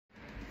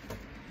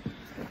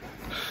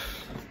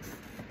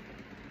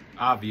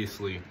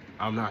Obviously,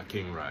 I'm not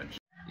King Raj.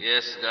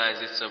 Yes, guys,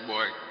 it's a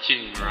boy,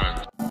 King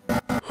Raj.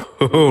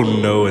 Oh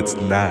no, it's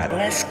not.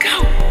 Let's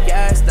go.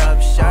 Gassed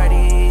up,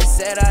 shorty.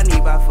 Said I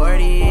need my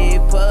 40.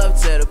 Pull up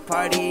to the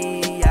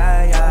party.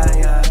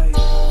 Yeah.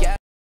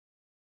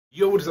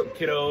 Yo, what's up,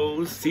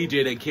 kiddos?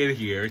 CJ the Kid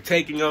here,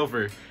 taking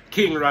over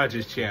King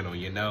Raj's channel.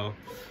 You know,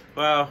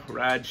 well,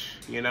 Raj,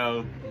 you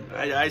know,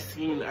 I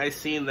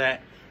seen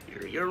that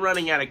you're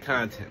running out of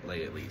content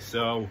lately,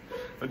 so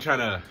I'm trying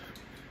to,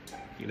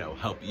 you know,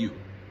 help you.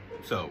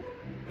 So,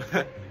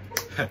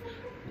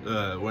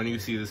 when you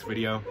see this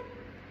video,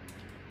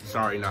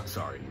 sorry, not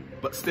sorry,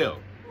 but still.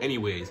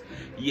 Anyways,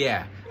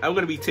 yeah, I'm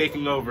gonna be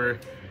taking over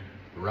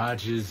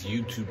Raj's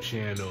YouTube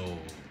channel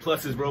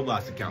plus his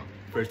Roblox account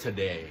for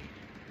today.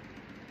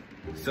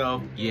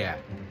 So yeah,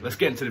 let's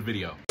get into the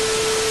video.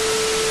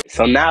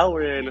 So now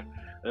we're in,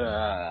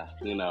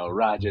 you know,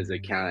 Raj's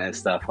account and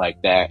stuff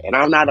like that, and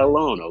I'm not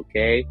alone,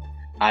 okay?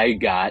 I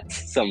got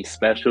some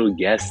special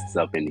guests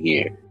up in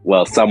here.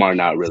 Well, some are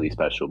not really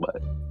special,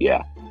 but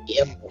yeah.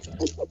 Yeah,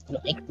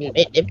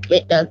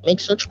 make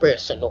such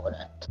person know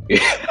that.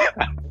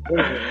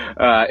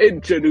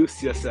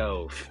 Introduce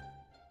yourself.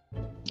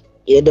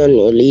 You don't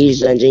know,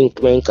 ladies and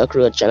gentlemen,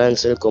 Cockroach and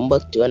Ansel, come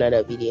back to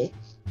another video.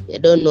 You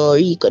don't know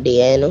Rico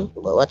there, you know,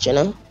 but watch you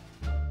know.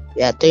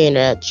 We are turning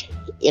Raj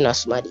in a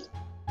smaddy.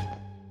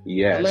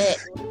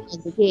 Yes.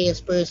 The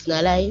gayest person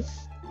alive.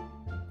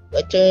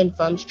 We turn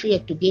from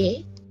straight to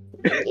gay.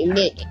 He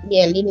made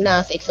me and Lil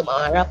Nas X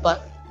about a rapper.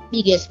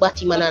 Biggest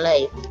batty man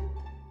alive.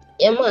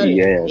 Yeah, man.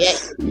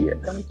 Yes. Yeah. Yes.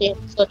 Contain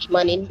such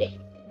man in there.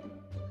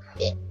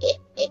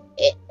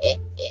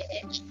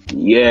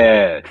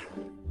 Yes.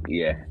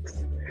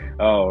 Yes.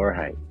 All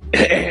right.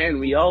 And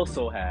we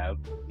also have.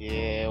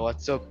 Yeah,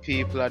 what's up,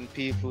 people and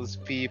people's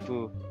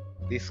people?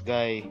 This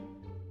guy,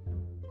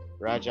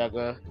 Raj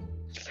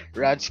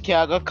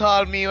can't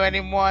call me when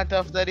he want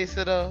after this,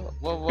 you know.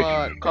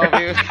 What? Call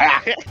me.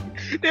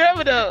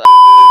 Never know.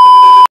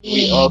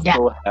 We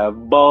also have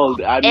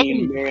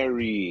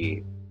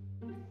Mary.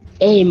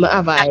 Hey, I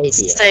have an idea.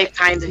 That's so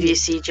kind of you,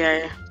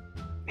 CJ.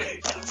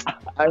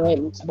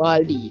 Alright, Miss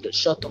Baldy,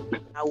 shut up.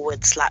 I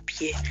would slap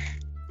you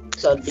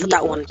So for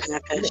that one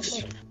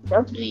purpose.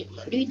 Don't do it,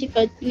 man. Do it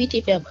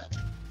if you're bad.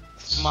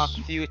 Smack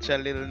future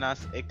Lil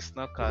Nas X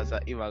no cause I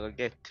even gonna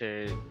get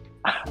turned.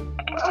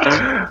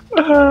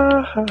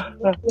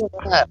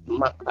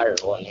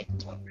 Macaroni.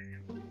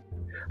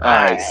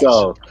 Alright,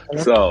 so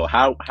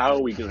how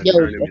are we gonna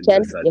turn him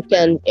into such? You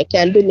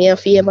can do me a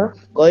favor.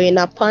 Go in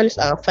a pants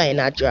and find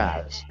a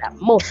drawers. That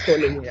most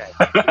only right.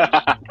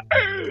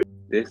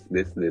 This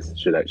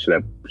should I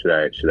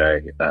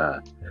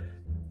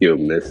give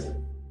him this?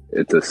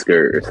 It's a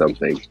skirt or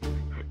something.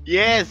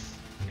 Yes,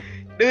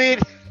 do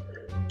it.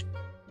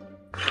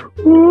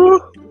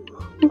 Hold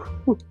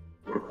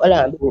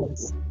on.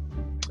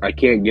 I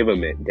can't give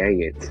him it.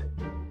 Dang it.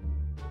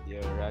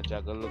 Yo,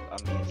 Raja gonna look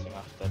amazing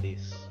after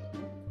this.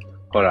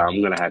 Hold on,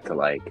 I'm gonna have to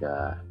like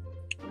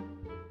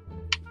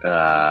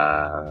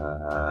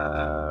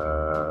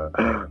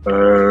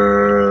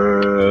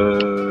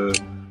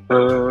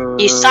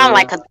You sound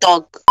like a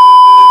dog.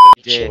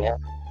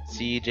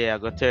 CJ, I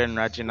go turn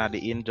Raj in the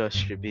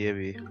industry,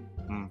 baby.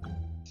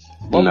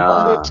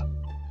 Nah.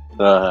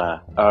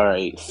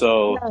 Alright,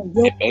 so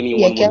if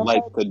anyone would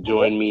like to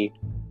join me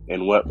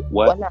in what?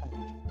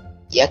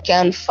 You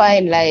can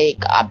find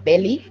like a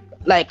belly,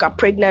 like a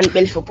pregnant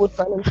belly for put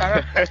on him.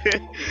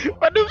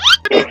 What the f***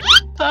 is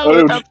that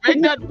with a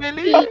pregnant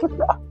belly?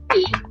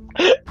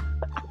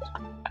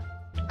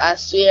 I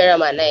swear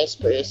I'm a nice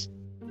person.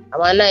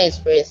 I'm a nice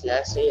person,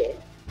 I swear.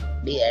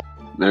 Yeah.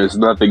 There's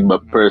nothing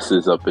but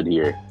purses up in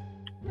here.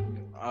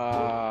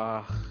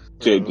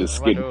 Change the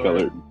skin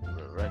color.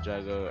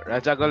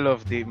 Rajago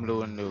love the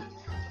balloon look.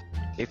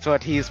 It's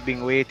what he's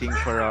been waiting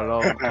for a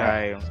long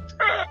time.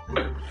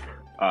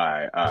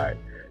 Alright.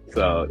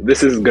 So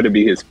this is gonna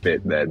be his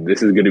fit then.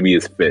 This is gonna be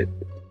his fit.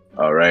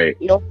 Alright.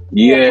 Yeah.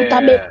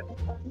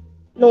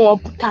 No,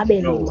 put a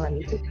belly,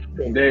 man.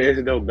 There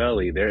is no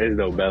belly. There is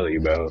no belly,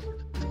 bro.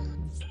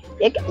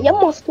 You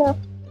must have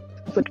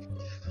put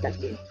that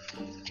belly.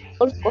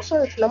 Go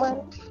search, no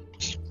man.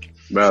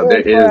 Bro,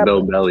 there is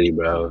no belly,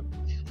 bro.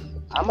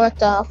 I'm a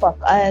tough fuck.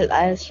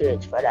 I'll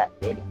search for that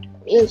belly.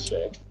 I'll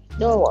search.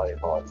 Don't worry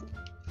about it.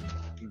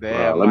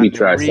 There, let me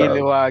try really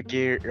something. want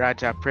to get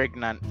Raja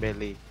pregnant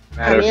belly.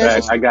 Matter of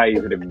fact, I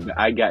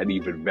got an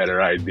even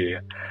better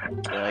idea.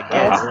 I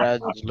guess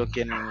Raj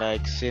looking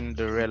like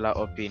Cinderella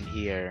up in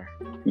here.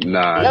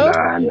 Nah.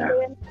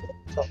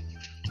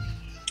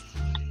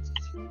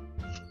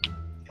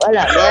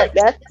 Voilà,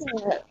 that's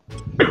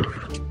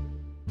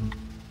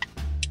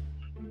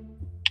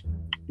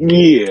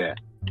Yeah.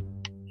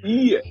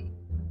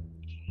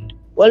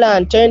 Hold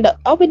on, turn the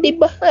up with the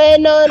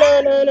behind. No.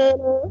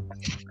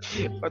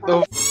 What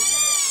the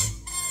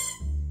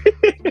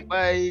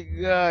my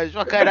gosh,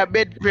 what kind of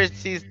bed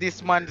press is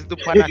this man's do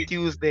on a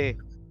Tuesday?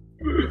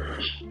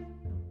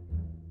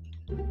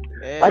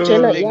 Watch it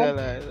now,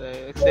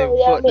 except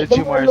for the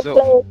gym or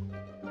so.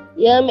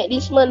 Yeah, make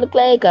this man look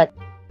like a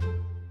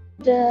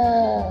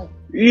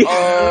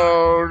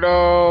Oh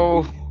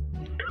no.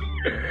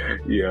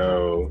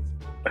 Yo.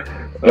 That's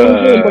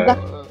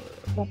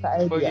the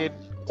idea. Forget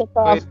Take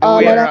off the all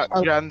way of that.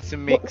 Rock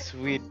Johnson mix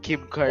with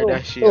Kim Look,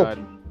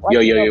 Kardashian. what Yo,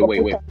 you know, go wait,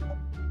 put wait. on-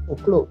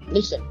 Look,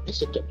 listen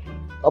to me.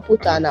 Go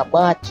put on a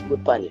bat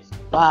with it.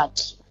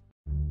 Bat.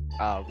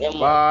 Yeah, man.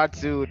 But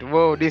dude,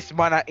 whoa, this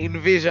man I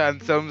envision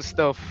some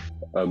stuff.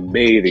 A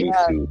bathing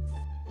Yeah. suit.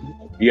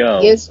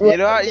 Yo. Guess what?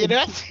 You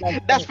know,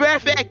 that's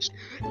perfect.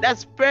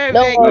 That's perfect.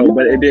 No, No,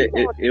 but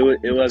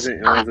it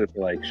wasn't for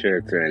like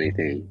shirts or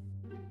anything.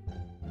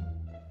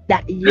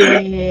 That,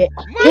 yeah.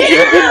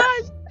 My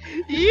gosh!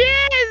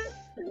 Yes!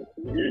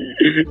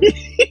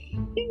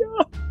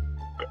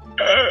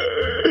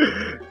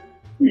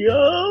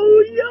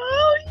 Yo.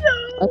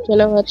 What you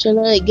know, guess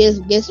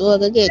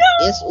what I get?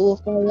 Guess who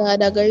for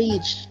God I go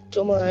reach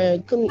tomorrow?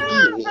 Come eat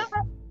me.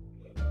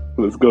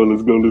 Let's go.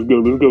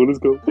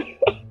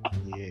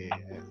 Yeah.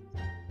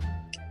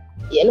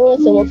 You know,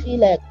 some I feel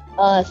like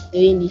us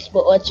doing this,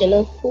 but what you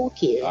know, who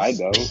cares? I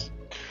know.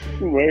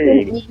 Couldn't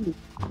Word. be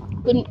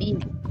me.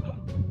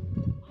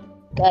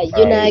 Cause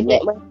you know, I Alright,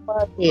 get my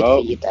password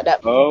oh, for you. So that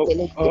oh,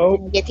 you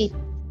get it.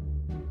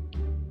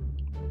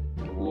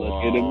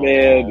 Look at the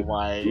man. Oh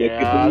my Look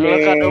at God. the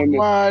Look at the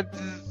man.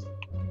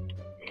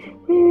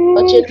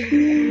 What you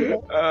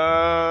know,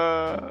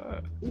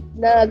 man.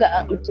 nah, got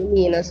happen to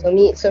me, you know, so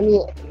me,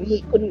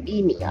 he couldn't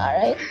be me,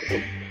 alright?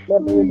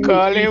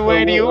 Call him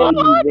when you want.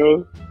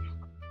 Bro.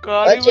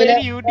 Call What him you when know?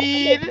 you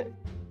need.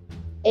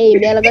 Hey,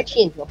 me, I gotta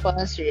change my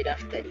password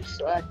after this.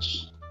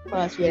 Watch.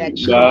 Password I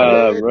change. Nah,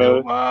 Call him in bro.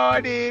 the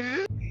morning.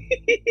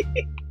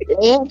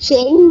 Yeah,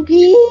 change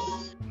it.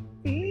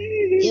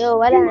 Yo,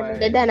 what Why? I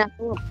the done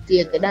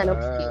upstairs, the done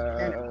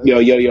upstairs. Yo,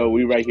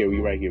 we right here.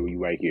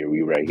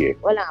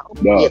 Well, I'm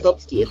No.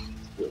 upstairs.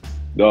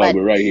 No, But-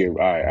 we're right here.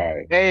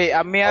 Alright. Hey,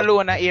 I'm me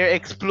alone I hear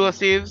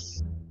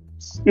explosives.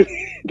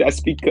 That's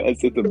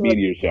because it's a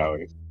meteor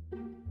shower.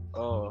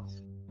 Oh.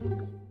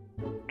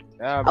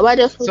 I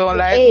just So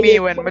like hey, me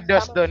when me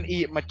just done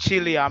eat my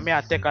chili and me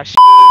I take a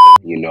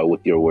You know,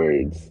 with your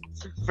words.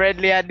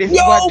 friendly at this Yo,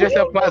 spot just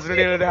yo, a pass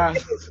little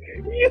dance.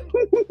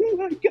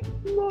 I got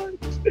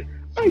lost.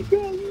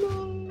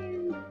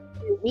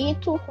 me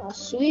too, I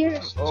swear.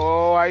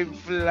 Oh, I'm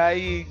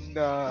flying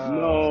now.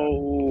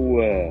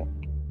 No.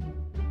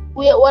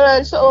 Wait, hold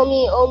on, so how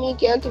me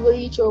can't even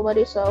reach over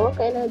this, so what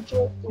kind of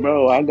joke?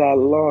 Bro, I got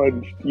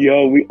launched.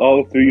 Yo, we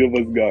all three of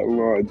us got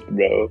launched,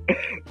 bro.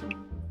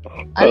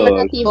 I'm Oh,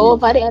 not even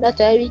over the other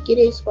time we get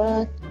this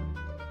spot.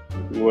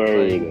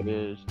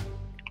 Word.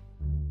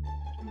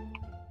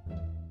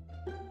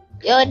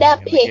 Yo,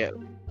 that pick.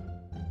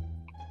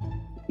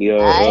 Yo,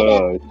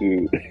 I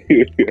dude.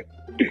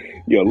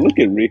 Yo, look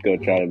at Rico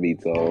trying to be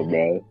tall,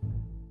 bro.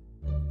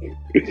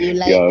 You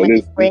like Yo, my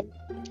this- friend?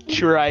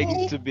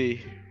 Trying to be.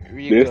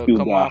 This Rico, dude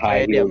come got on, high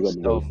hide them heels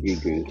and no stuff.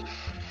 sneakers.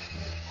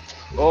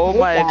 Oh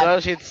my that?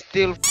 gosh, it's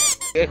still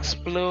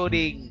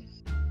exploding.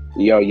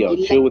 Yo,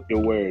 You chill with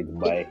your words,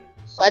 boy.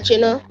 But you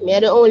know, me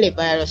are the only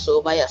virus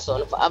over your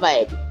son for a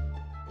vibe.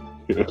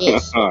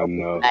 Yes. Oh,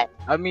 no.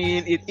 I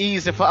mean, it's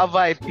easy for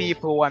avoid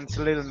people once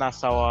Lil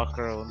Nas walk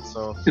around,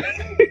 so.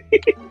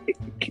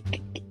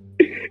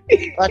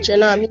 But you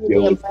know, me Yo,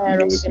 the what's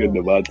virus. good,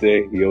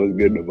 Devontae? Yo, what's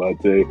good,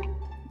 Devontae?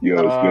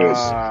 Yo, what's good?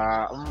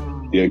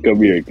 Yeah,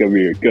 come here.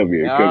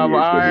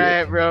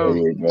 Alright, bro. Come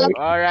here, bro.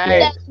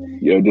 Alright.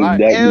 Yo, just Uh, dab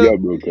me El- up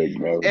real quick,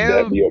 bro. El-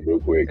 Dab me up real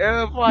quick.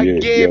 For Yeah,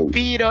 gay, yo.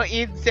 pedo,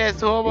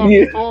 incest, Yeah.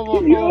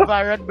 homophobe,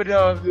 run me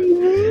down.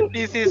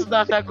 This is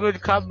not a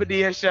good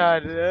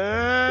combination.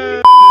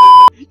 You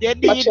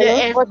need But you the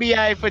know,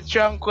 FBI for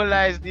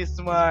tranquilize this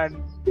man.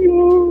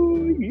 Yo.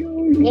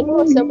 you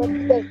know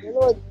somebody said, you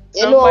know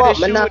Somebody what,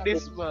 man, shoot now,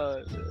 this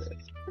man.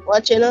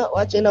 watch you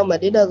know, my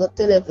did I go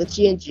tell her to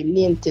change his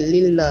name to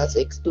Lil Nas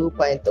X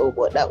 2.0,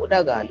 but that would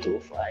have gone too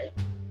far.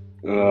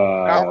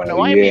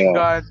 Why mean yeah.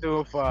 gone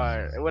too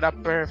far? It would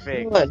have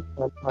perfect. Man,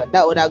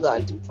 that would have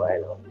gone too far,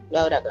 no.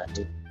 That would have gone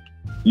too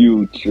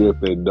You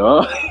tripping,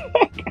 dog?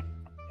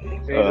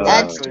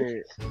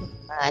 Exactly.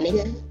 far,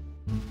 nigga.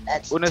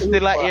 That's Wanna too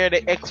still far. hear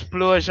the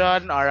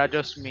explosion or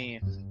just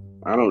me?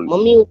 I don't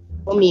Mommy, mute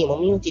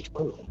it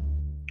for me.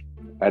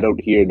 I don't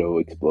hear no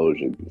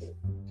explosions.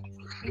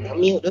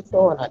 Mute the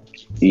phone.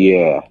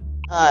 Yeah.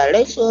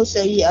 Let's all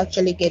say you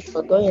actually get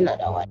for going at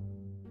that one.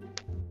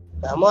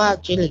 I'm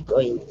actually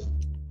going.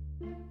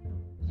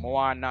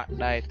 Moa not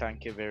die,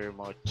 thank you very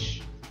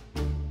much.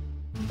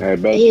 I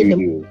bet Hey, you the-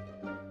 do.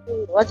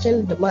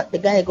 Watching the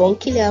guy gonna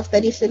kill you after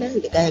this, and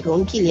the guy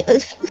gonna kill you.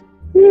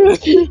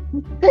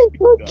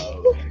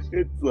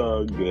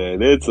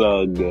 It's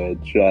all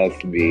good.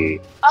 Trust me.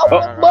 Oh,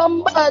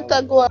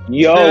 Bombata go.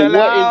 Yo, Still what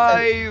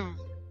alive!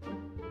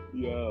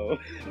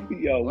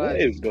 what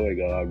is going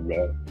on,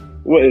 bro?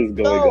 What is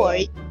going Don't on?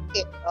 worry.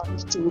 Get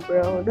off too,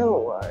 bro.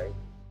 Don't worry.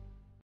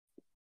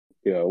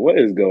 Yo, what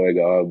is going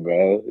on,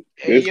 bro?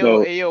 Hey There's yo,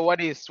 no hey yo, what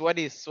is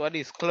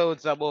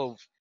clouds above?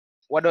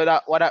 What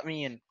that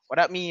mean? What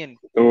that mean?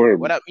 storm.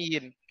 What that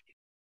mean?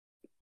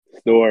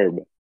 Storm.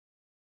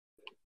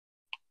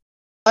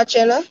 Watch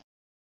you know.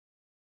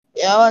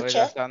 Yeah, Where's watch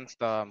the it.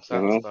 Sandstorm?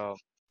 Sandstorm.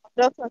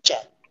 Just watch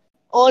it.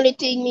 Only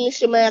thing me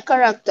see my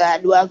character I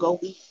do I go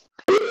with.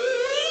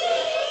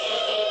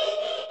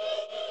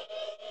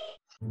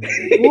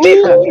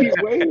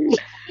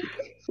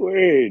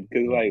 Word,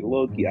 cause like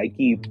Loki, I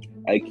keep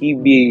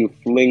being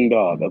flinged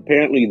off.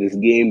 Apparently, this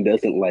game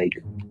doesn't like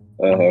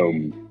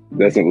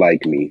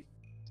me.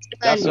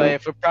 That's why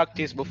if you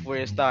practice before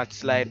you start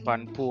slide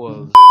pan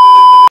poles.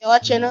 You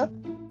watch it now?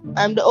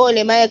 I'm the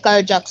only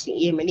Michael Jackson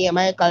here. My name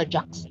Michael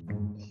Jackson.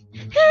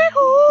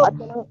 Watch it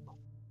now.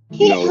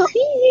 No.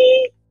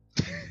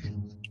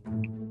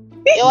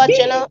 You watch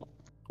it now?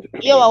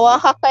 Yo, I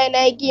want hacker in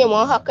a game.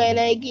 One hacker in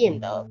a game,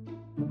 dog.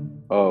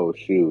 Oh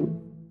shoot,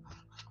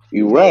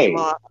 you right.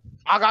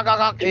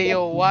 Hey,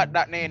 yo, what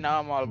that name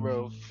normal,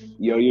 bro?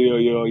 Yo.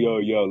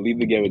 Leave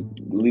the game.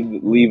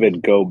 Leave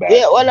it. Go back.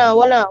 Wait, hold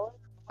on.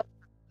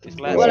 It's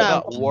like What? we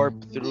got warp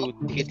through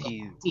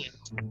titties.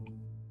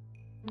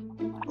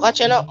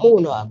 Watch it now.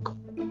 Moonwalk.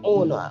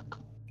 Oh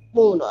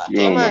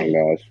Hey, my man.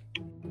 gosh.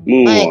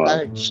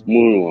 Michael.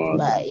 Moonwalk.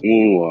 Bye.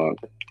 Moonwalk.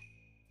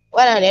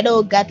 Well, you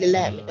don't godly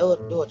like me.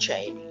 Don't try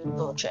it.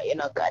 Don't try. You're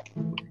not godly.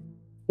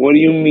 What do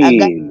you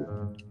mean?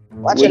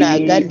 Watch What it do now,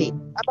 you godly. A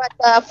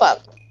matter of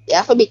fact, you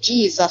have to be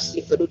Jesus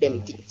if you do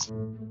them things.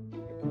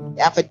 You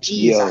have to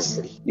Jesus.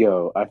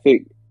 Yo, I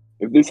think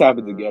if this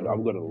happens again,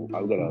 I'm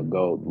gonna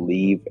go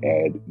leave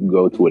and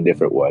go to a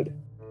different one.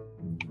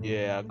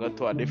 Yeah, I got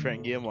to a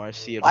different game or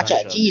see it. Watch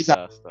out,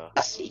 Jesus.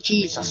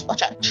 Jesus.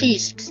 Watch out,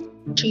 Jesus.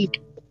 This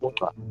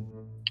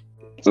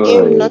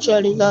game is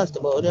natural disaster,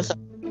 but just a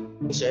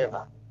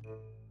server.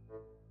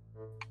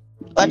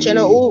 Watch out,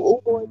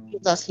 who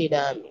Jesus lead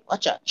on me?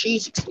 Watch out,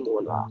 360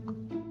 moonwalk.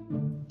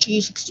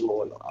 360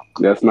 moonwalk.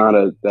 That's not.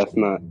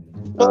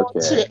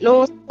 Okay.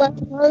 No, what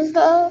was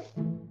that?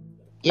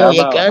 Yo, How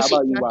you about can't see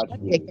you in watch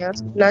chat. me? You can't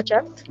see in a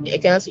chat. You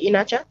can't see in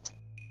a chat.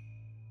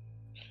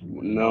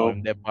 No.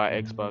 I'm there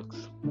by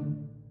Xbox.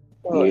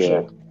 Oh, Yeah.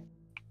 sure.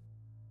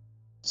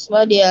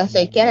 Somebody else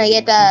say, can I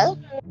get a...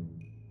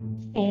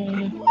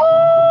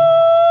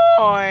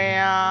 Oh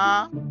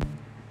yeah.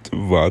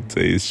 Devontae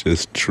is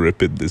just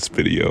tripping this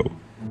video.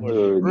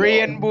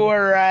 Rainbow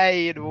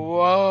Ride.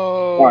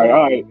 Whoa. All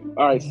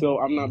right. So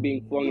I'm not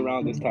being flung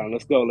around this time.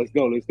 Let's go.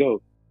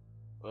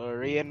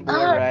 Rainbow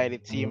Ride.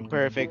 It seemed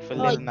perfect for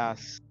Lil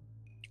Nas.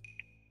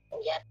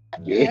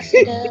 Yes,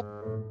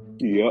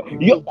 Yo.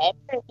 Yo.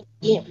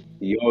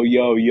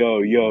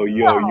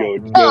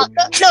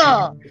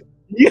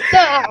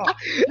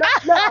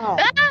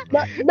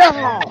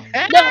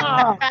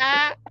 No.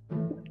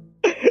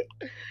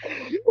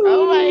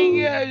 Oh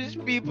my gosh,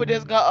 people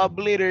just got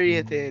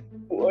obliterated.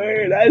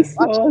 Word, I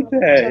saw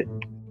that.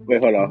 Wait,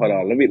 hold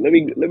on. Let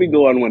me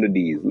go on one of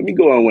these.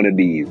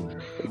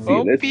 Let's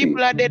see.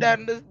 People are dead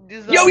on this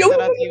disaster Yo.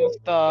 that you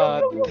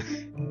start.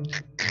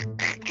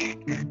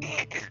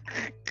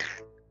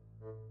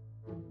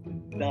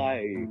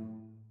 Die.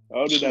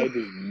 How did I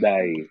just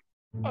die?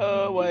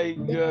 Oh my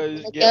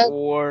gosh, get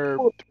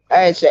warped.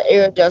 Alright, so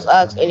Eric just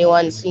asked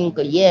anyone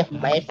single. Yeah,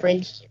 my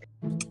friend here.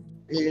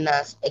 Lil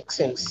Nas X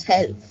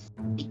himself.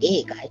 The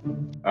gay guy.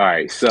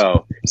 Alright,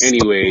 so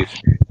anyways,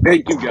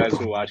 thank you guys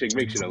for watching.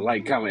 Make sure to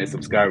like, comment, and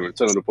subscribe, and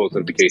turn on the post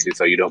notifications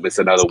so you don't miss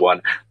another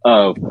one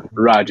of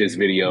Raj's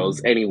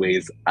videos.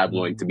 Anyways, I'm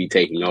going to be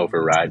taking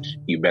over, Raj.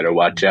 You better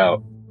watch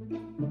out.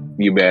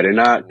 You better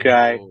not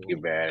cry. You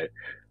better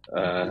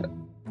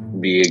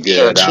be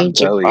good. I'm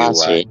telling you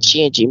what.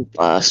 Changing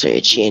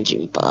password.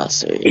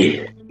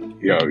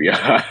 Yo.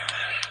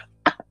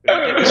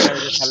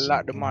 Just a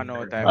lot the man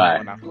out there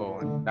on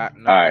account.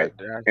 Alright.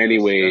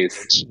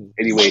 Anyways,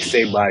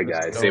 say bye,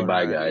 guys.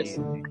 Bye.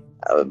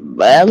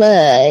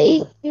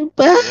 Yeah,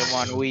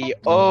 man, we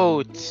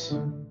out.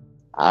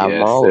 I'm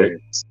Yes, out. sir.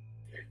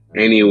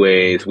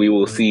 Anyways, we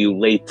will see you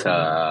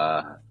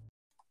later.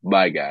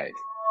 Bye, guys.